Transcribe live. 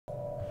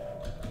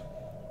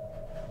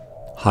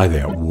Hi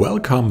there,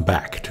 welcome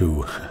back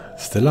to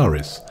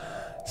Stellaris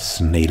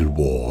Snail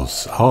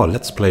Wars, our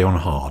Let's Play on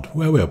Hard,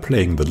 where we're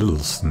playing the little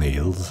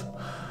snails,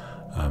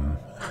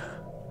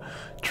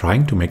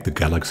 trying to make the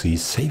galaxy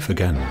safe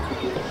again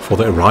for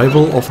the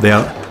arrival of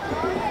their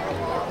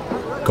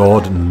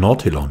God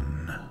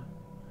Nautilon.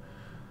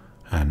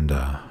 And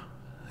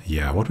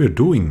yeah, what we're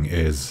doing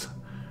is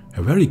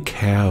very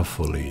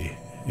carefully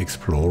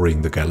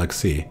exploring the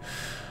galaxy,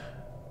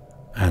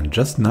 and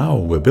just now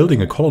we're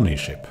building a colony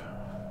ship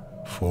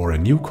for a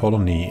new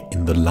colony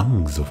in the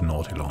lungs of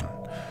Nautilon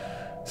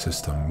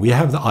system. We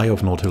have the Eye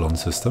of Nautilon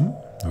system,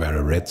 where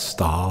a red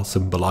star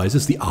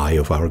symbolizes the eye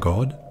of our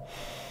god.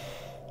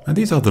 And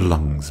these are the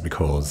lungs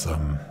because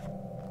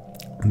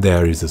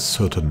there is a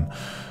certain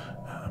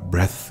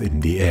breath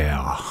in the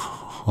air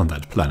on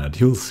that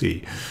planet, you'll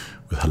see,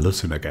 with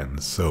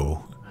hallucinogens.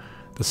 So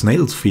the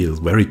snails feel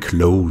very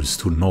close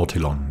to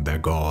Nautilon, their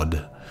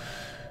god,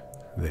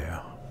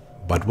 there.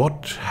 But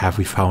what have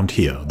we found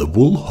here? The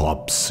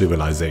Woolhops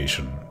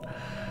civilization.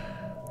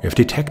 We have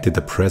detected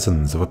the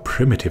presence of a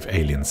primitive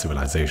alien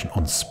civilization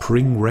on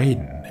Spring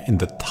Rain in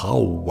the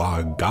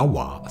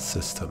Tawagawa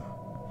system.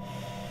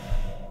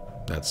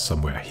 That's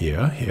somewhere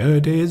here. Here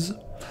it is.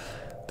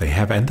 They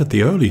have entered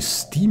the early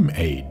Steam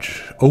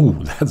Age. Oh,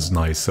 that's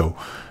nice. So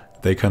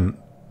they can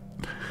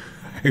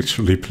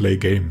actually play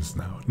games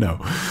now.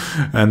 No.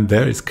 And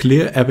there is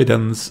clear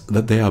evidence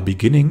that they are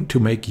beginning to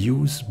make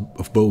use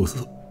of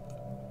both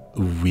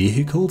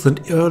vehicles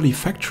and early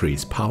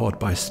factories powered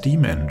by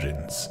steam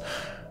engines.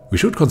 We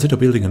should consider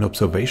building an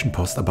observation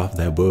post above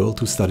their world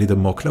to study them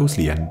more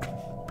closely, and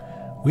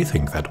we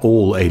think that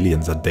all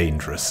aliens are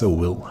dangerous, so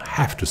we'll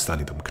have to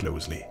study them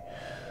closely,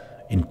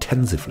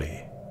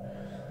 intensively,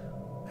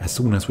 as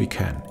soon as we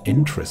can.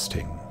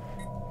 Interesting.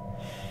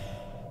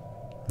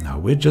 Now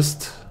we're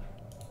just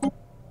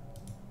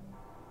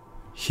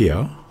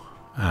here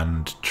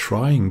and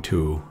trying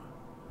to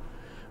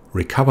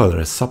recover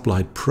a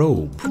sublight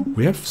probe.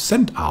 We have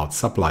sent out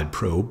sublight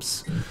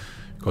probes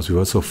because we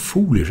were so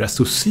foolish as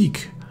to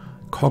seek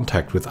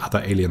contact with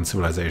other alien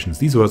civilizations.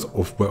 These were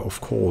of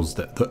course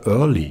the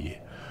early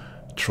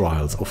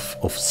trials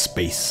of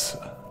space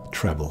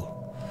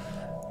travel.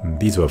 And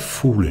these were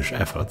foolish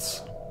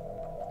efforts.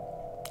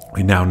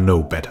 We now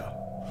know better.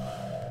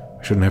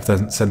 We shouldn't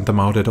have sent them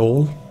out at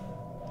all.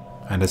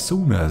 And as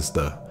soon as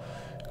the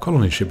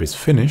colony ship is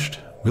finished,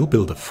 we'll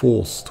build a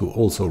force to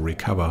also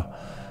recover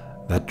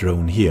that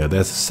drone here.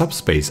 There's a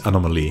subspace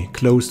anomaly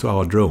close to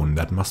our drone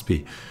that must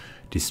be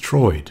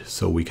destroyed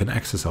so we can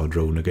access our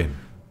drone again.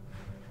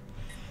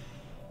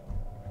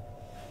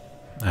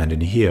 And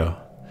in here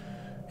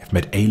we've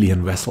met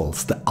alien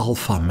vessels, the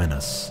Alpha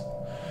Menace.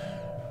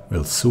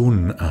 We'll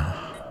soon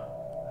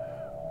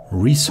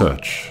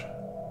research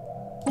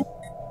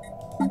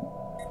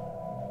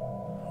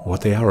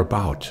what they are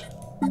about.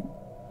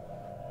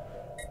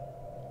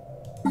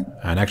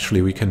 And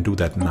actually we can do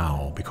that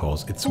now,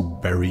 because it's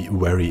very,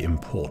 very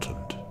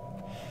important.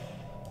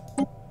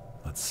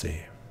 Let's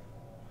see.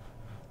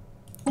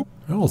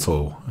 We're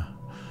also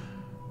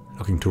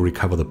looking to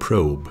recover the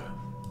probe.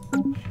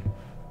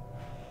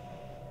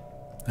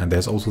 And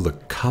there's also the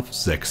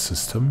Kavzek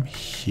system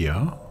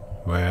here,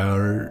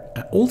 where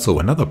also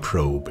another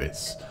probe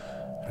is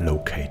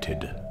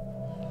located.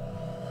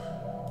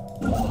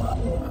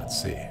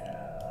 Let's see.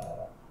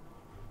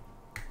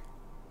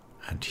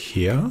 And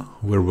here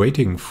we're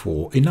waiting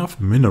for enough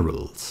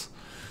minerals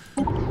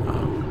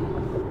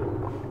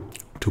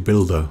to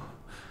build a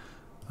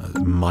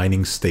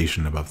mining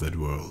station above that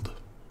world.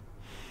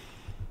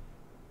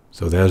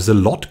 So there's a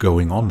lot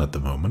going on at the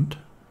moment.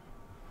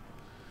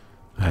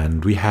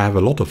 And we have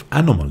a lot of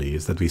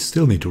anomalies that we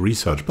still need to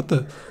research. But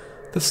the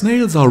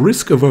snails are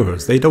risk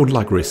averse. They don't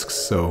like risks.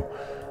 So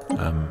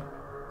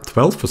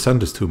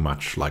 12% is too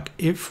much. Like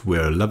if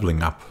we're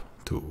leveling up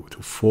to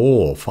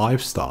 4 or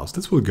 5 stars,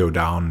 this will go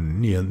down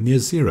near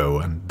 0,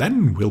 and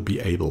then we'll be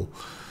able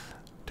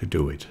to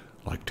do it.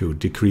 Like to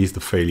decrease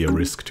the failure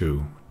risk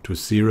to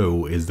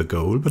 0 is the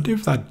goal, but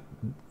if that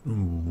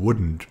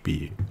wouldn't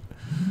be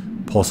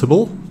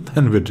possible,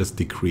 then we're just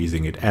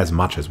decreasing it as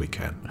much as we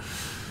can.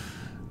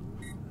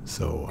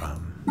 So,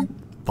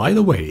 by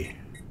the way,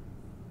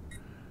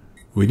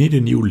 we need a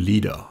new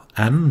leader,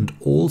 and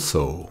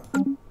also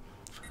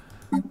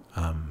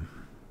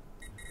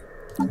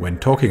when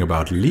talking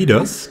about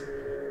leaders,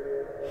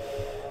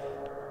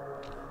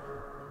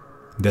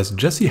 there's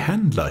Jesse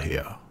Handler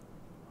here.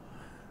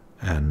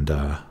 And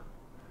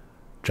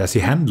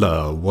Jesse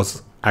Handler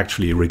was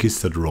actually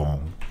registered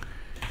wrong.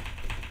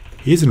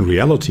 He's in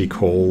reality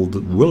called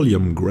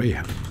William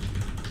Graham.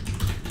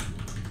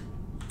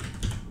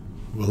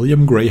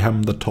 William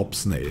Graham, the top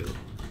snail.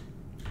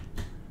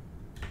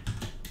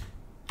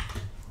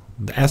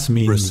 The S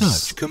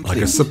means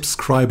like a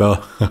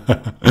subscriber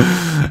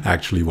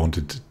actually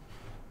wanted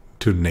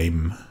to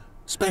name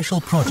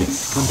special project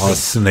a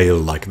snail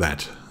like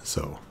that.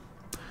 So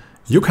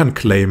you can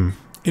claim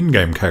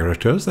in-game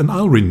characters and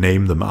I'll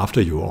rename them after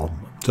you, or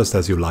just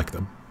as you like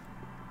them.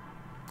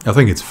 I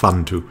think it's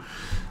fun to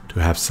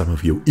have some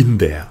of you in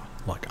there.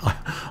 Like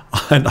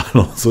And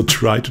I'll also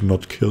try to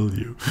not kill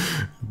you.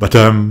 But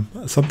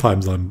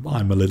sometimes I'm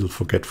a little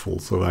forgetful,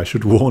 so I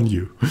should warn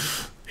you.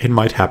 It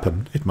might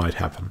happen. It might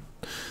happen.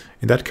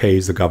 In that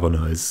case, the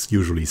governor is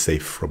usually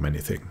safe from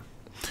anything.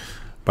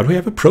 But we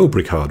have a probe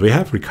recovered. We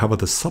have recovered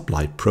the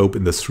sublight probe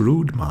in the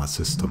Shrewdmar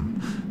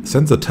system. The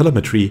sensor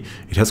telemetry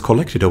it has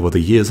collected over the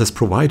years has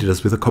provided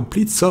us with a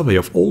complete survey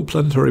of all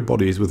planetary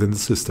bodies within the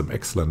system.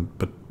 Excellent,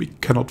 but we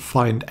cannot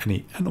find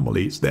any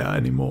anomalies there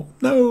anymore.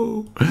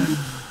 No!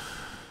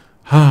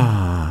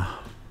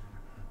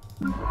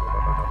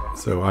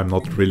 So I'm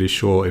not really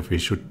sure if we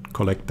should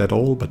collect that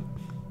all, but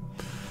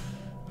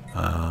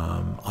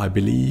I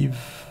believe...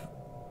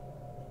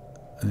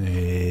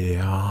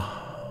 Yeah...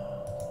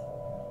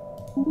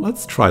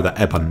 Let's try the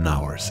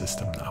Immanuel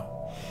system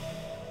now.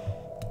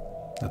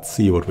 Let's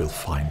see what we'll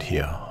find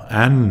here.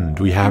 And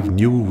we have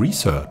new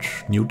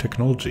research, new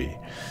technology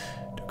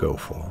to go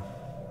for.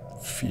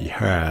 We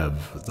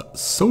have the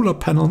solar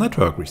panel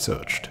network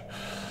researched,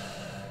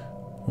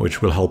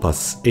 which will help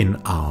us in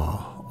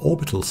our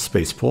orbital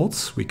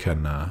spaceports. We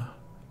can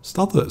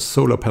start the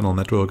solar panel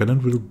network and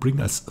it will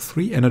bring us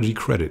 3 energy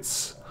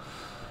credits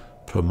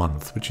per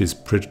month, which is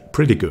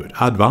pretty good.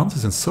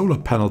 Advances in solar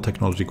panel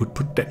technology could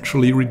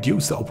potentially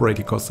reduce the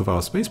operating costs of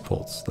our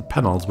spaceports. The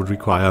panels would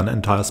require an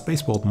entire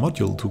spaceport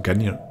module to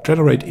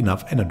generate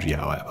enough energy,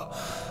 however.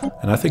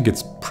 And I think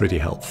it's pretty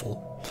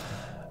helpful.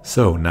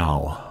 So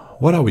now,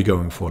 what are we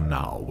going for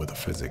now with the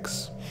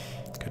physics?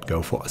 Could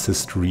go for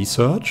assist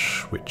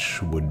research,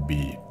 which would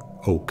be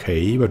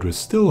okay, but we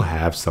still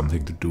have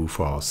something to do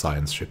for our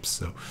science ships,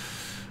 so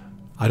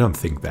I don't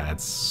think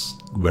that's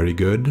very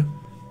good.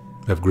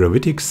 We have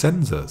gravitic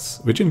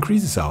sensors, which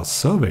increases our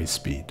survey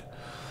speed,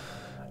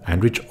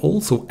 and which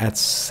also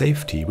adds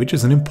safety, which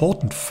is an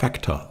important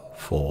factor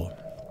for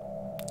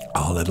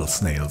our little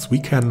snails. We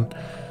can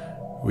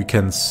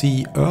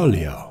see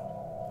earlier.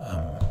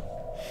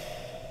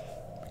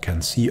 We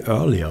can see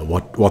earlier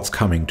what's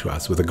coming to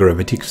us with the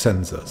gravitic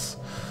sensors.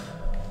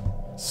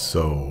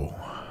 So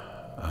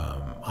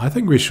I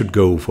think we should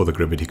go for the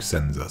gravitic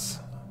sensors.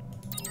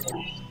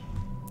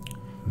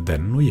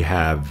 Then we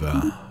have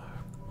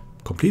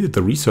completed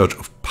the research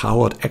of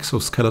powered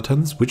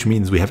exoskeletons, which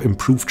means we have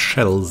improved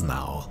shells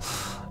now.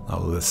 Now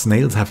the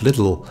snails have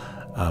little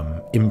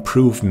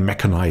improved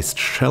mechanized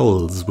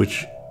shells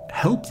which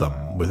help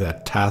them with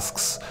their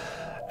tasks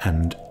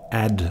and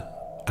add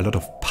a lot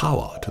of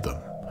power to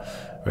them.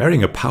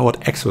 Wearing a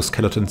powered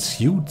exoskeleton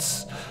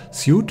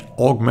suit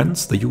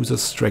augments the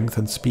user's strength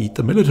and speed.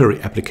 The military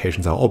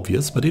applications are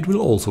obvious, but it will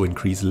also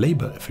increase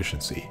labor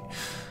efficiency.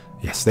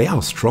 Yes, they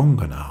are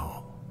stronger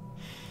now.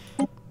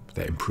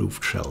 Their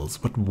improved shells.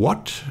 But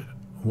what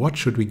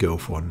should we go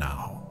for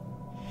now?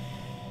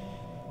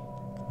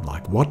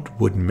 Like, what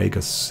would make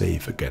us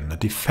safe again? A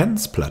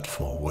defense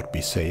platform would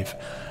be safe,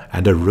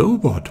 and a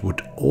robot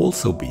would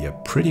also be a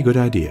pretty good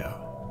idea.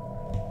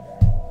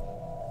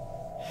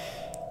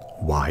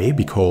 Why?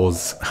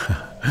 Because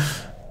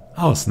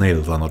our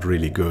snails are not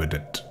really good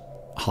at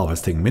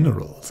harvesting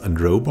minerals, and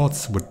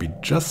robots would be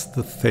just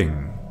the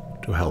thing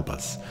to help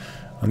us.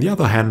 On the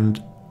other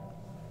hand,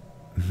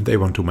 they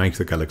want to make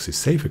the galaxy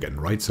safe again,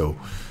 right? So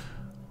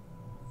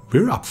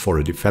we're up for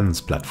a defense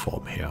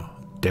platform here,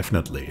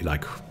 definitely.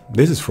 Like,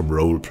 this is from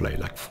roleplay.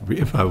 Like,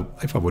 if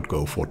I would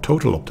go for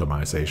total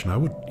optimization, I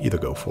would either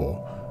go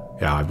for,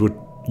 yeah, I would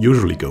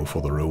usually go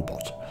for the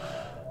robot.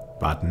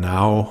 But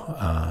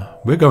now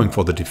we're going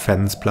for the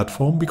defense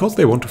platform because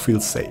they want to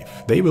feel safe.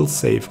 They will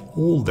save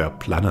all their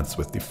planets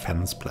with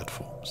defense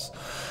platforms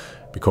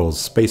because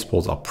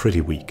spaceports are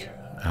pretty weak.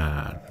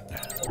 And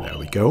there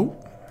we go.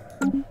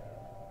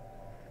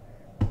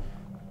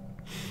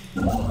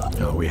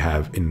 Now we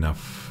have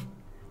enough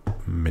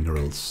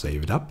minerals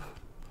saved up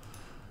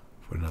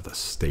for another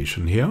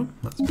station here.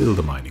 Let's build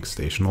a mining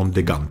station on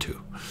Degantu.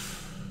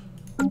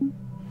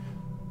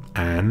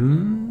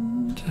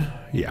 And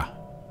yeah,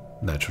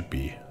 that should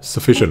be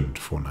sufficient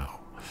for now.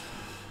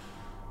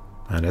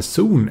 And as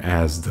soon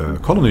as the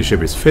colony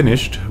ship is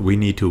finished, we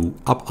need to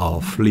up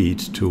our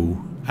fleet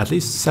to at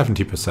least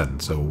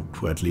 70%. So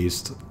to at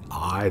least,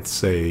 I'd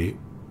say,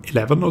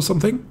 11 or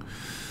something.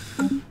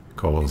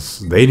 Because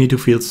they need to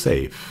feel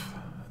safe.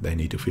 They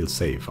need to feel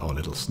safe, our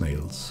little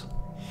snails.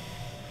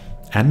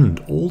 And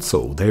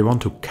also, they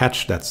want to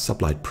catch that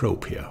sublight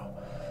probe here,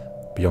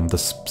 beyond the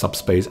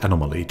subspace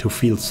anomaly, to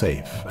feel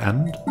safe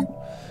and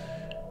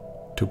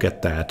to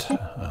get that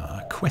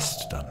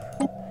quest done.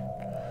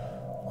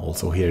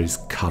 Also, here is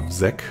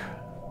Kavzek.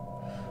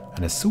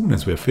 And as soon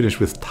as we're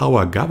finished with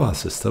Tower Gava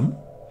system,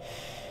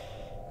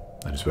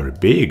 that is very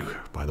big,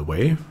 by the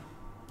way.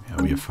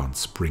 Yeah, we have found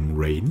Spring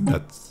Rain,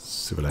 that's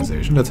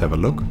civilization. Let's have a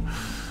look.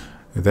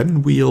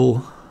 Then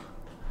we'll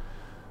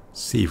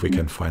see if we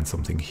can find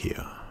something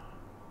here.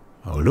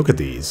 Oh, look at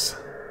these.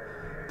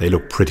 They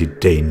look pretty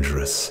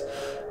dangerous.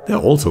 They're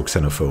also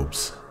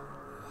xenophobes.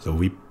 So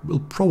we will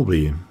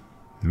probably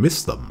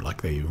miss them,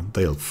 like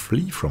they'll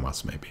flee from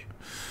us maybe.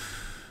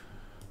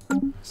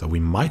 So we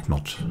might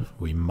not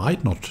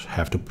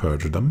have to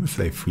purge them if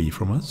they flee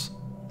from us.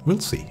 We'll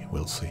see,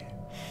 we'll see.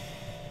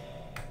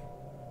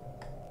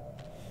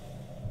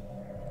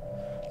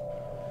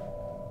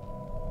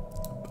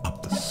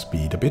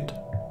 speed a bit,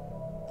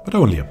 but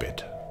only a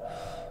bit.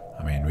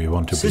 I mean, we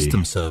want to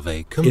System be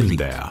survey complete. in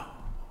there.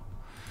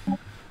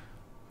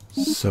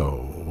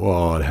 So,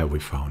 what have we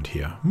found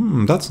here?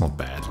 That's not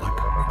bad. Like,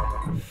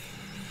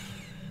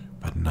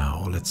 but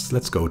now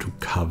let's go to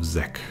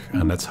Kavzek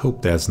and let's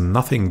hope there's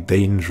nothing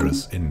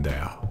dangerous in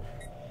there.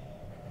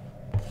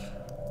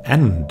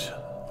 And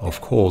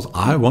of course,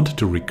 I wanted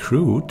to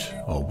recruit,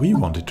 or we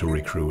wanted to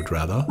recruit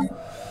rather,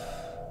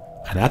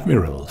 an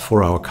admiral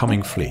for our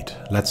coming fleet.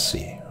 Let's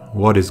see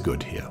what is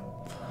good here.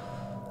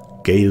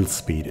 Gale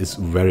speed is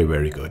very,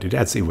 very good. It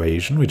adds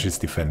evasion, which is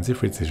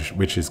defensive,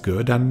 which is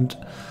good, and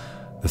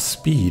the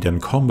speed and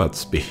combat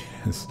speed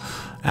is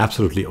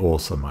absolutely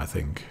awesome, I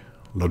think.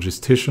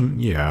 Logistician,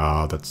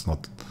 yeah, that's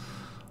not...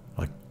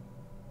 like...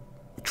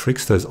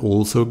 Trickster is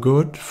also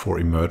good for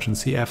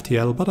emergency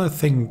FTL, but I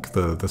think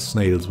the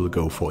snails will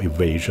go for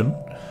evasion,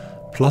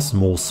 plus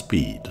more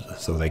speed,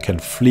 so they can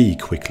flee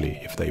quickly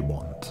if they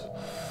want.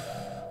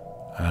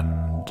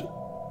 And...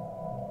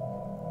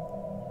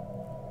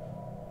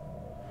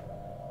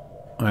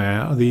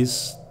 yeah,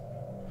 these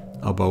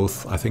are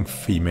both, I think,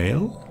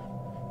 female.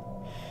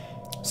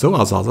 So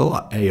Azazel,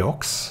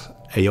 AOX,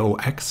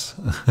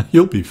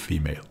 you'll be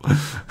female.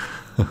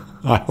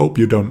 I hope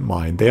you don't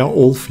mind. They are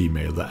all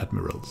female, the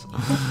admirals.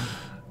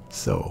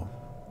 So,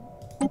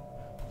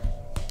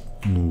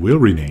 we'll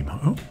rename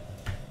her.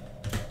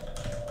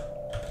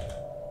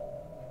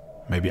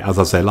 Maybe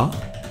Azazela?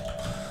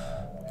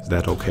 Is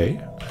that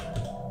okay?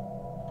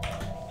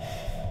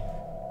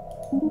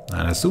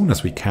 And as soon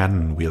as we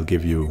can, we'll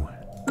give you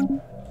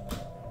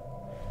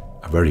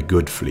a very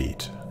good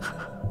fleet.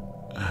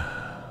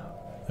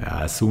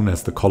 Yeah, as soon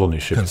as the colony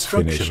ship is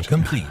finished.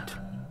 Complete.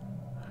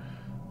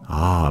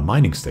 Ah, a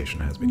mining station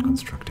has been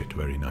constructed.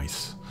 Very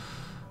nice.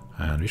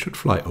 And we should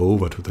fly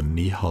over to the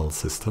Nihal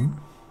system.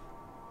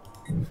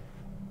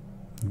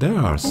 There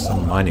are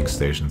some mining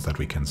stations that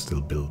we can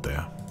still build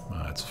there.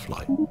 Let's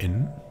fly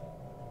in.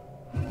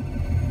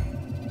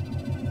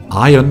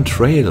 Iron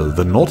Trail.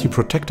 The Naughty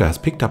Protector has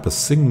picked up a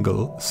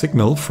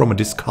signal from a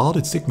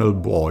discarded signal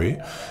buoy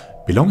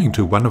belonging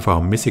to one of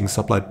our missing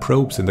sublight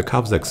probes in the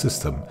Kavzek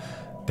system.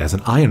 There's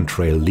an iron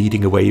trail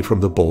leading away from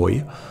the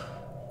buoy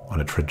on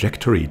a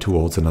trajectory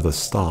towards another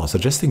star,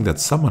 suggesting that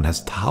someone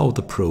has towed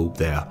the probe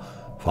there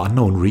for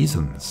unknown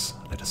reasons.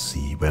 Let us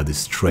see where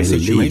this trail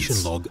leads.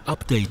 Situation log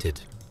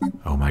updated.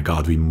 Oh my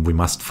god, we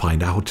must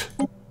find out.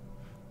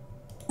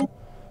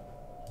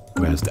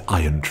 Where's the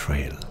iron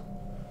trail?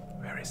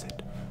 Where is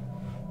it?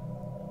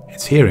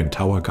 It's here in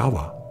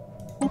Tawagawa.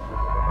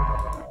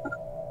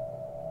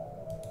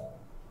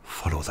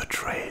 Follow the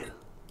trail.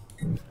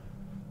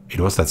 It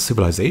was that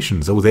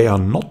civilization, so they are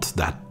not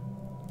that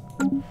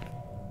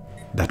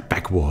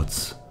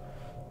backwards.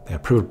 They are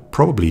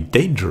probably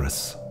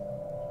dangerous.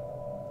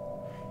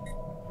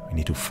 We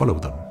need to follow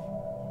them.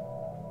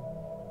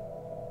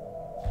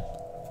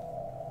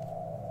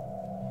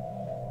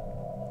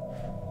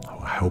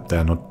 Oh, I hope they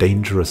are not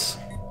dangerous.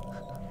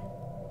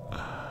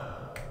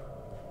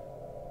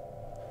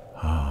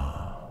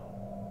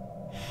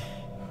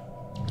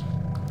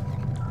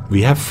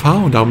 We have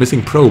found our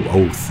missing probe.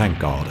 Oh, thank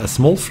God. A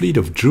small fleet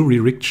of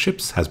jury-rigged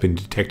ships has been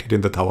detected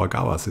in the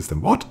Tawagawa system.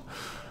 What?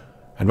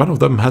 And one of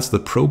them has the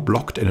probe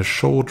locked in a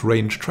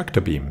short-range tractor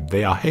beam.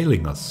 They are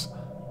hailing us.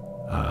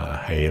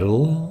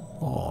 Hail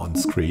on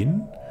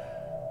screen.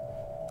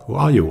 Who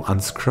are you?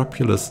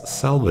 Unscrupulous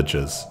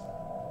salvages.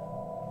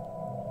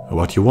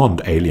 What you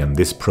want, alien?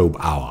 This probe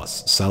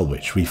ours.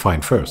 Salvage. We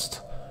find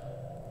first.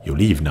 You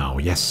leave now.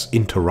 Yes,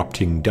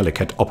 interrupting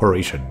delicate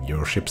operation.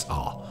 Your ships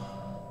are.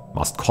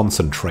 Must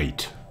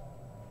concentrate.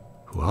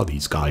 Who are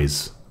these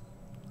guys?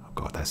 Oh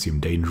god, they seem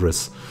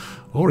dangerous.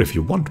 Or if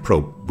you want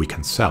probe, we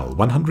can sell.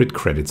 100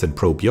 credits and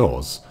probe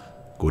yours.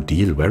 Good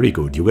deal, very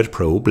good. You get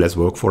probe, less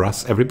work for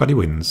us. Everybody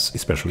wins,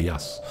 especially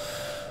us.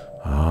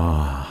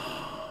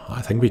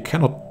 I think we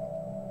cannot...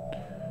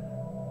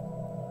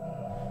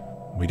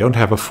 we don't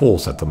have a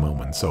force at the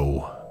moment,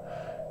 so...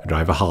 we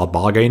drive a hard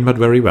bargain, but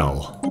very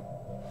well.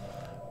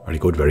 Very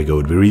good, very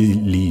good. We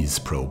release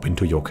probe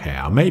into your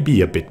care.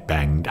 Maybe a bit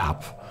banged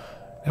up.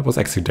 There was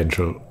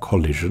accidental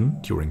collision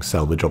during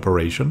salvage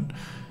operation.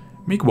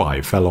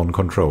 MiG-Y fell on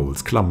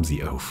controls,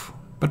 clumsy oaf.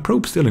 But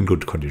probe still in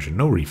good condition,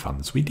 no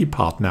refunds. We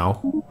depart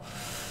now.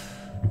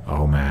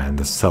 Oh man,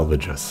 the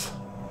salvagers.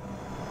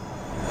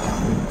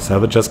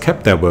 Salvagers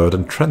kept their word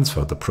and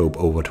transferred the probe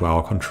over to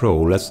our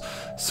control. As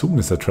soon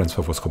as the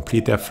transfer was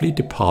complete, their fleet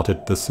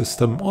departed the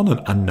system on an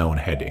unknown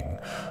heading.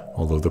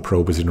 Although the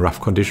probe is in rough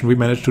condition, we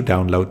managed to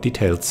download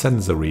detailed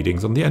sensor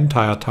readings on the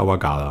entire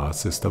Tawagawa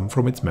system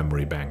from its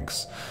memory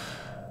banks.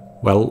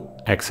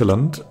 Well,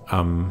 excellent.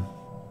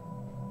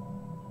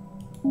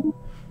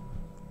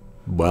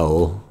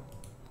 Well,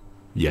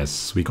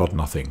 yes, we got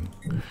nothing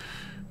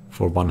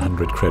for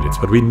 100 credits,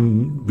 but we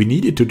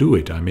needed to do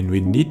it. I mean,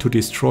 we need to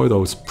destroy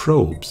those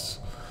probes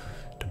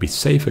to be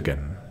safe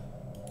again.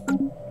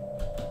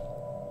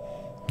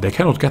 They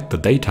cannot get the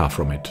data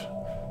from it.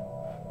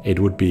 It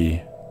would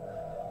be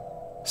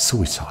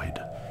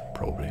suicide,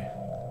 probably.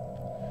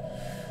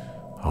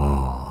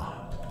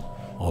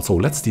 Also,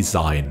 let's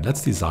design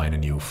a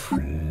new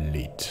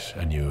fleet,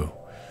 a new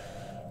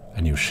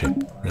ship.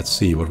 Let's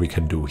see what we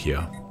can do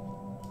here.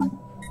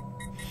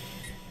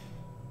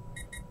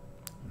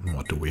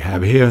 What do we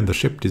have here in the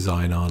ship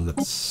designer?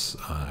 Let's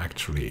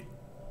actually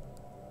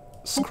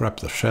scrap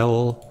the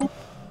shell.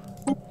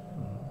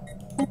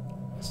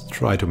 Let's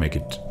try to make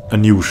it a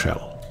new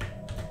shell.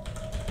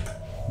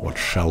 What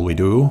shall we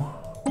do?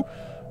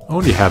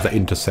 Only have the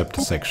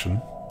interceptor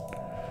section.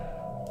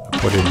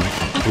 Put in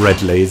red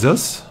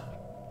lasers.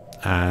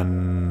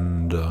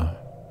 And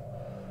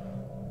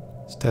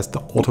let's test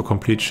the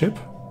autocomplete ship.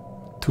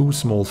 2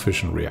 small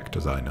fission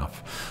reactors are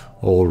enough.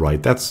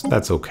 Alright, that's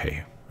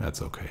okay.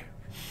 That's okay.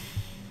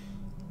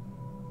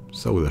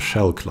 So the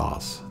shell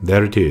class.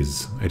 There it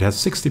is. It has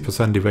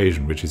 60%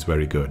 evasion, which is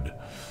very good.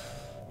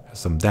 Has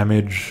some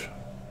damage.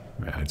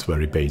 Yeah, it's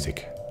very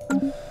basic.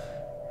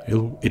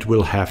 It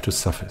will have to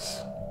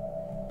suffice.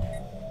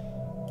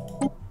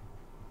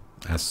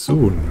 As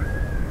soon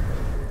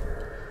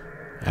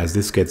as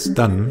this gets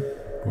done,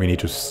 we need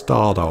to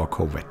start our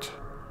corvette.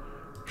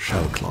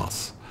 Shell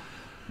class.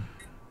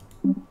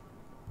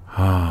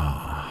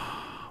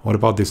 What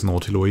about this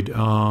Nautiloid?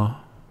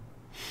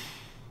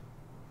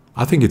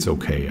 I think it's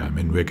okay. I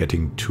mean, we're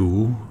getting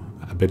 2.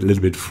 A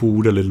little bit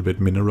food, a little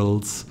bit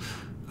minerals.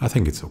 I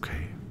think it's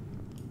okay.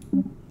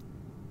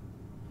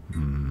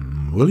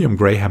 William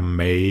Graham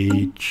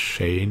may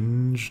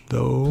change,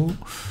 though.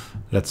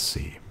 Let's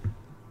see.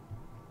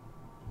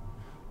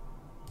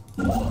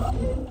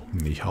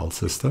 The hull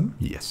system,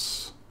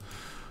 yes.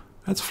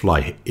 Let's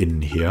fly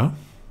in here,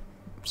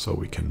 so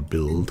we can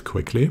build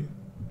quickly.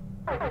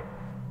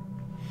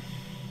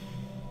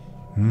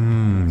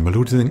 We're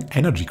losing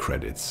energy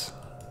credits.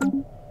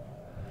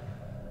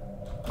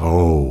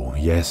 Oh,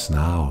 yes,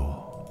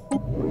 now.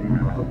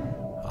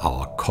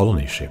 Our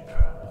colony ship,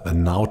 the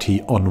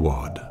Naughty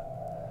Onward.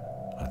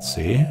 Let's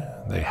see,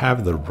 they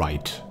have the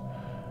right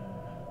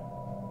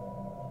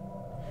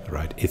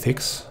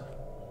ethics.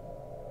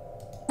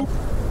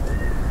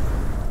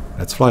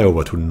 Let's fly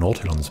over to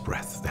Nautilon's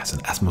breath. There's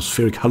an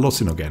atmospheric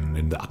hallucinogen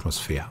in the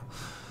atmosphere,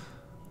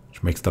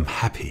 which makes them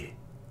happy.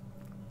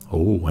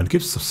 Oh, and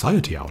gives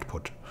society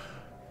output.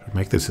 Should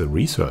make this a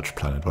research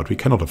planet, but we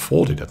cannot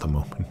afford it at the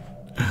moment.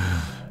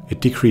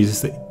 It decreases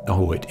the...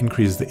 Oh, it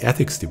increases the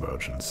ethics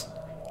divergence.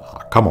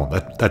 Ah, come on,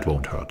 that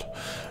won't hurt.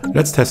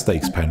 Let's test the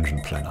expansion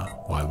planner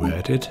while we're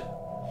at it.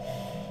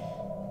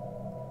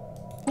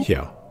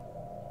 Here.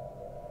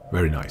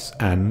 Very nice.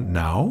 And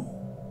now...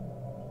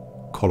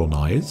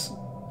 colonize.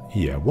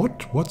 Yeah,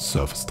 what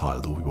surface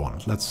tile do we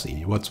want? Let's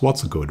see.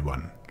 What's a good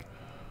one?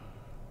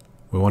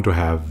 We want to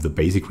have the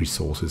basic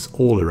resources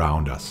all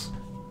around us,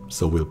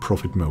 so we'll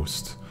profit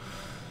most.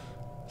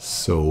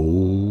 So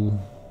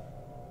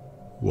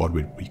what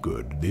would be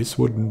good? This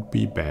wouldn't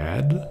be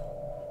bad.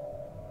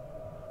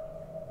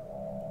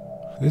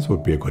 This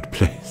would be a good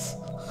place.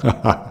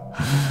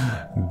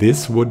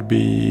 This would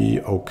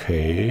be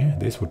okay.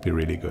 This would be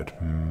really good.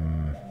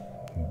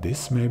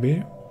 This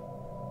maybe?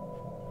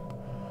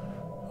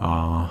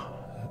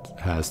 It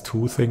has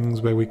 2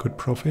 things where we could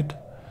profit.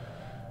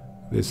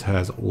 This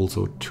has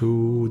also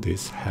 2.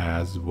 This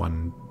has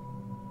 1,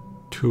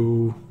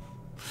 2.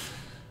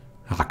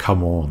 Ah,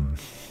 come on.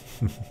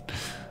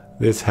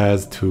 This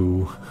has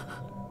 2.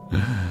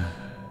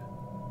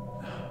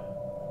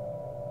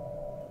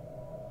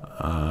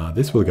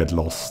 This will get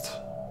lost.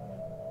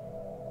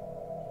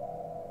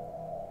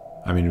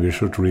 I mean, we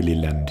should really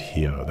land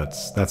here.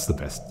 That's the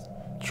best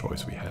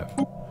choice we have.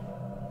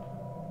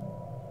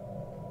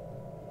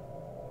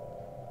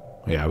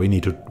 Yeah, we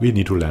need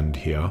to land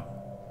here.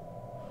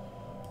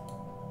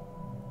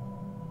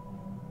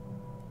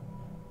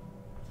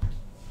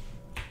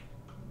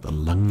 The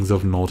lungs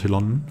of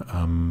Nautilon.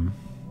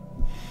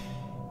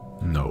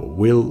 No,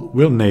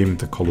 we'll name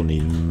the colony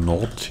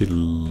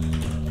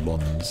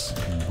Nautilon's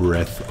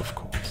breath, of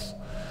course.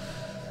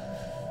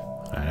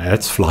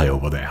 Let's fly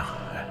over there.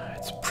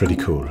 It's pretty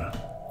cool.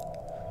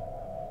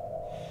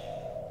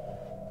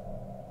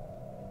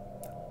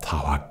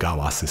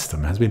 Tawagawa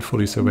system has been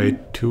fully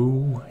surveyed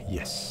too.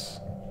 Yes.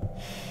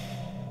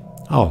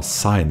 Our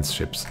science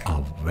ships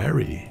are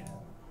very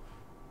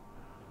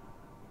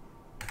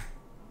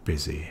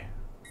busy.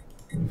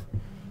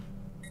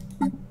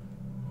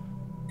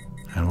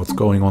 And what's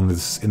going on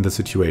in the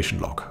situation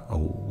log?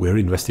 Oh, we're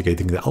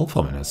investigating the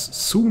Alpha Menace.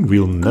 Soon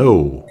we'll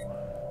know.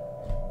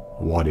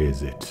 What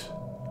is it?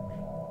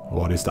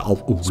 What is the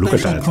Alpha? Oh, look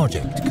at that.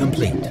 Project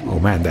complete. Oh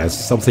man, there's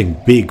something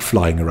big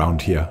flying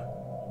around here.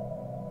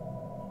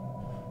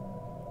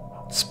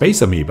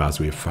 Space amoebas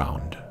we've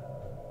found.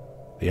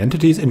 The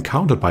entities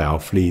encountered by our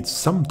fleet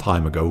some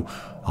time ago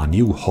are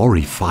new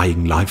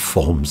horrifying life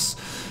forms.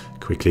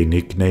 Quickly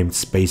nicknamed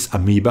Space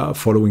Amoeba,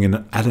 following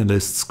an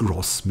analyst's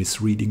gross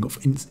misreading of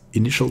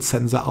initial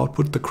sensor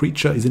output, the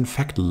creature is in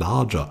fact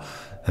larger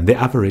than the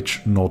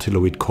average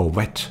Nautiloid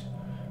corvette.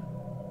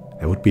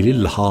 There would be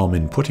little harm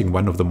in putting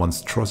one of the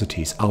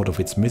monstrosities out of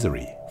its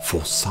misery,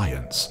 for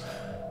science.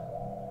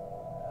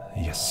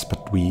 Yes,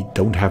 but we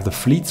don't have the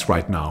fleets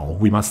right now.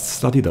 We must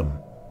study them.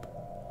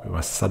 We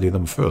must study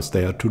them first.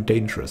 They are too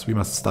dangerous. We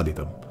must study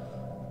them.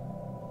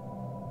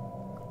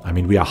 I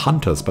mean, we are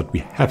hunters, but we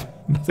have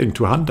nothing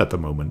to hunt at the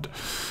moment.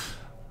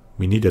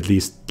 We need at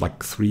least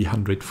like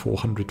 300,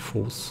 400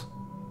 force.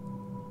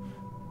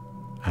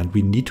 And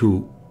we need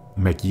to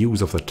make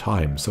use of the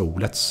time. So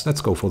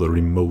let's go for the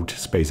remote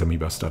space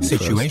amoeba study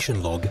first.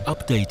 Situation log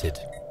updated.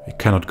 We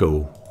cannot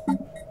go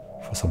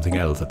for something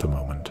else at the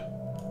moment.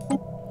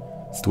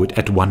 Let's do it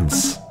at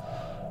once.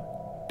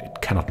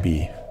 It cannot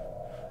be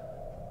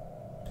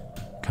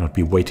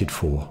waited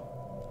for.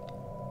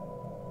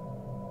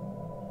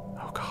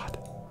 Oh god.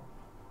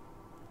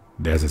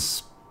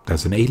 There's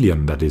an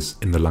alien that is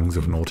in the lungs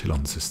of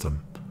Nautilon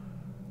system.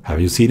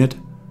 Have you seen it?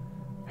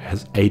 It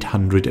has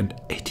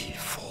 880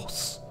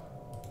 force.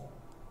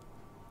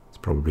 It's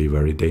probably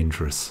very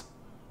dangerous.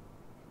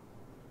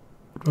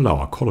 What will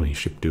our colony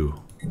ship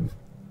do?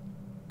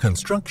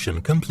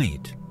 Construction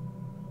complete.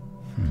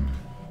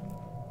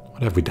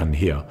 What have we done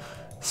here?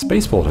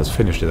 Spaceport has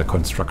finished their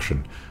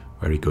construction.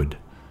 Very good.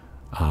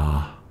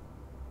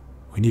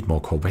 We need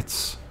more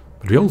corvettes.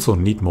 But we also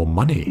need more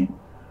money.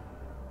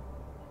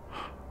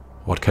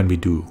 What can we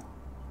do?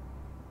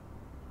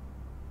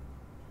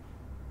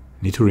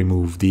 Need to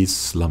remove these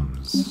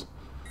slums.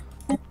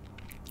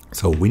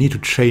 So we need to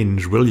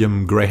change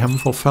William Graham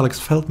for Felix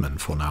Feldman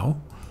for now.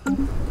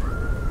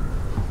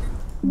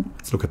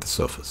 Let's look at the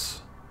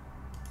surface.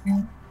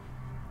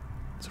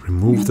 Let's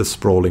remove the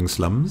sprawling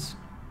slums.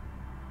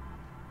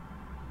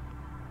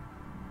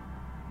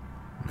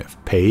 We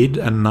have paid,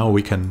 and now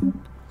we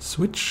can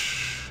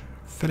switch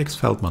Felix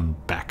Feldman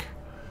back.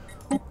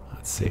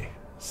 Let's see.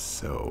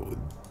 So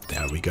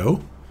there we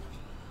go.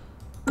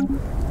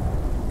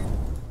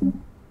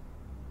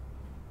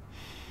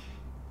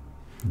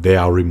 They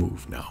are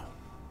removed now.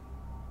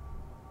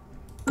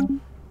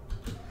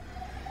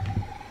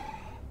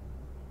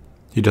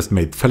 He just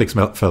made Felix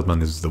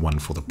Feldman is the one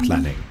for the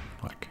planning.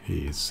 Like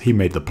he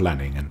made the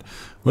planning, and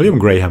William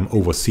Graham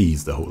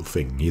oversees the whole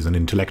thing. He's an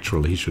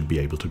intellectual. He should be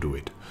able to do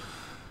it.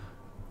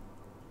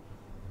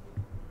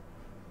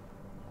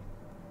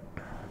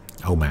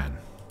 Oh man.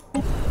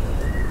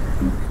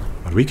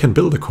 But we can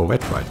build a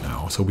corvette right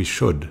now, so we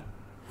should.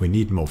 We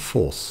need more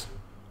force.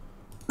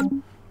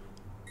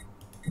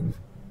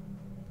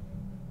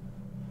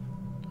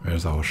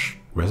 Where's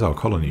our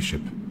colony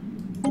ship?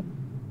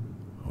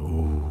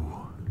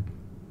 Oh.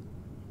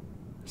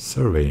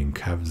 Surveying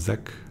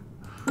Kavzek.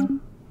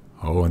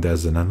 Oh, and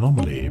there's an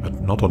anomaly,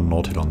 but not on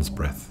Nautilon's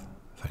breath,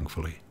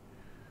 thankfully.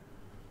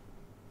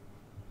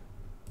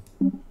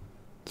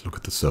 Let's look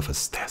at the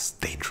surface. There's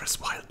dangerous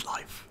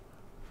wildlife.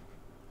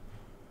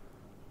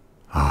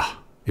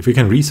 If we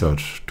can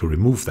research to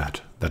remove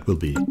that, that will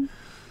be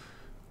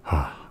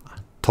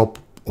top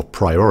of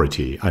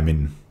priority. I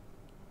mean,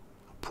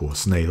 poor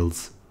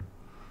snails.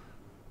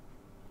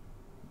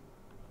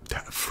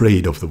 They're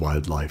afraid of the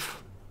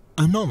wildlife.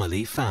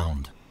 Anomaly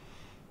found.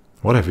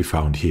 What have we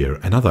found here?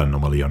 Another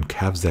anomaly on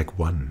Kavzek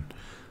 1.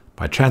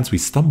 By chance we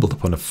stumbled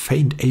upon a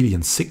faint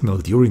alien signal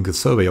during the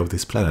survey of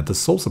this planet. The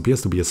source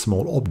appears to be a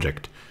small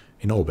object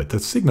in orbit. The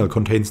signal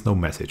contains no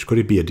message. Could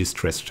it be a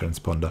distress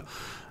transponder?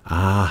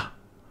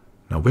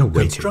 Now we're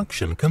waiting.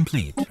 Construction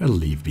complete. I'll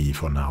leave B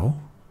for now.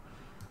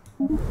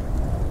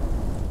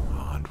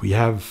 And we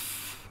have...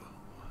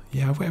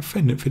 Yeah, we have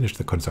finished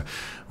the construction.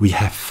 We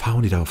have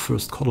founded our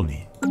first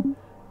colony.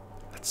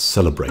 Let's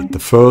celebrate the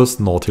first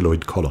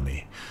Nautiloid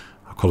colony.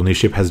 Our colony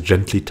ship has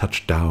gently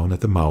touched down at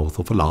the mouth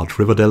of a large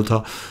river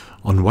delta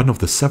on one of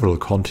the several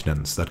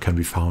continents that can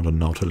be found on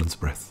Nautilon's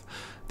breath.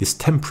 This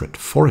temperate,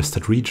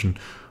 forested region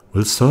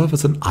will serve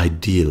as an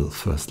ideal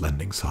first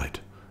landing site.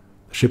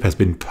 The ship has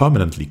been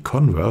permanently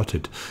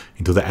converted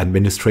into the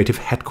administrative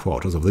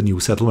headquarters of the new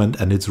settlement,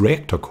 and its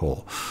reactor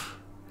core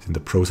is in the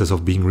process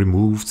of being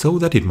removed so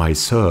that it might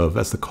serve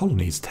as the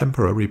colony's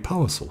temporary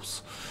power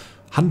source.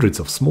 Hundreds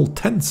of small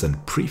tents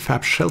and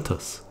prefab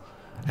shelters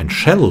and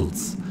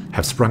shells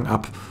have sprung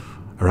up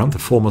around the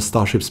former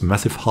starship's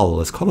massive hull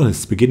as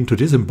colonists begin to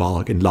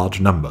disembark in large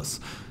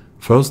numbers.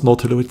 First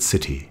Nautiloid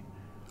city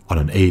on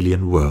an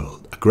alien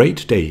world. A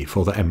great day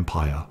for the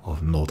empire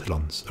of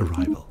Nautilon's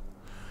arrival.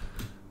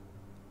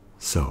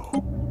 So,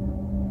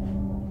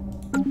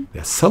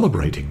 they're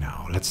celebrating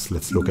now. Let's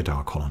look at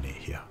our colony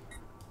here.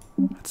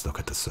 Let's look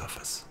at the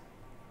surface.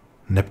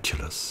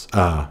 Neptulus.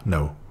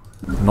 No.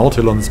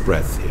 Nautilon's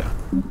breath here.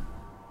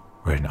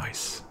 Very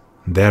nice.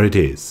 There it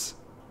is.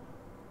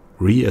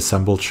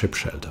 Reassembled ship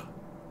shelter.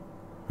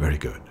 Very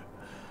good.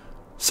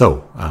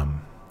 So,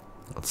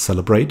 let's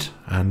celebrate,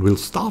 and we'll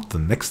start the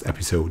next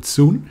episode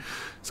soon.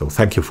 So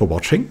thank you for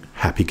watching.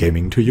 Happy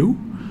gaming to you.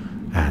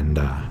 And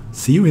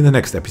see you in the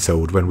next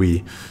episode when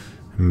we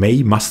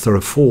may muster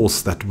a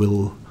force that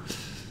will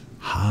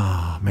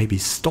maybe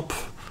stop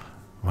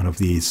one of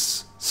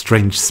these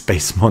strange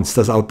space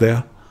monsters out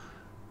there.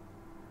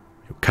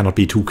 You cannot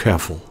be too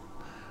careful,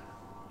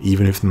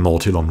 even if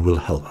Nautilon will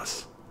help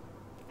us.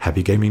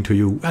 Happy gaming to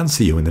you, and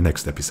see you in the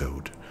next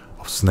episode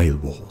of Snail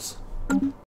Wars.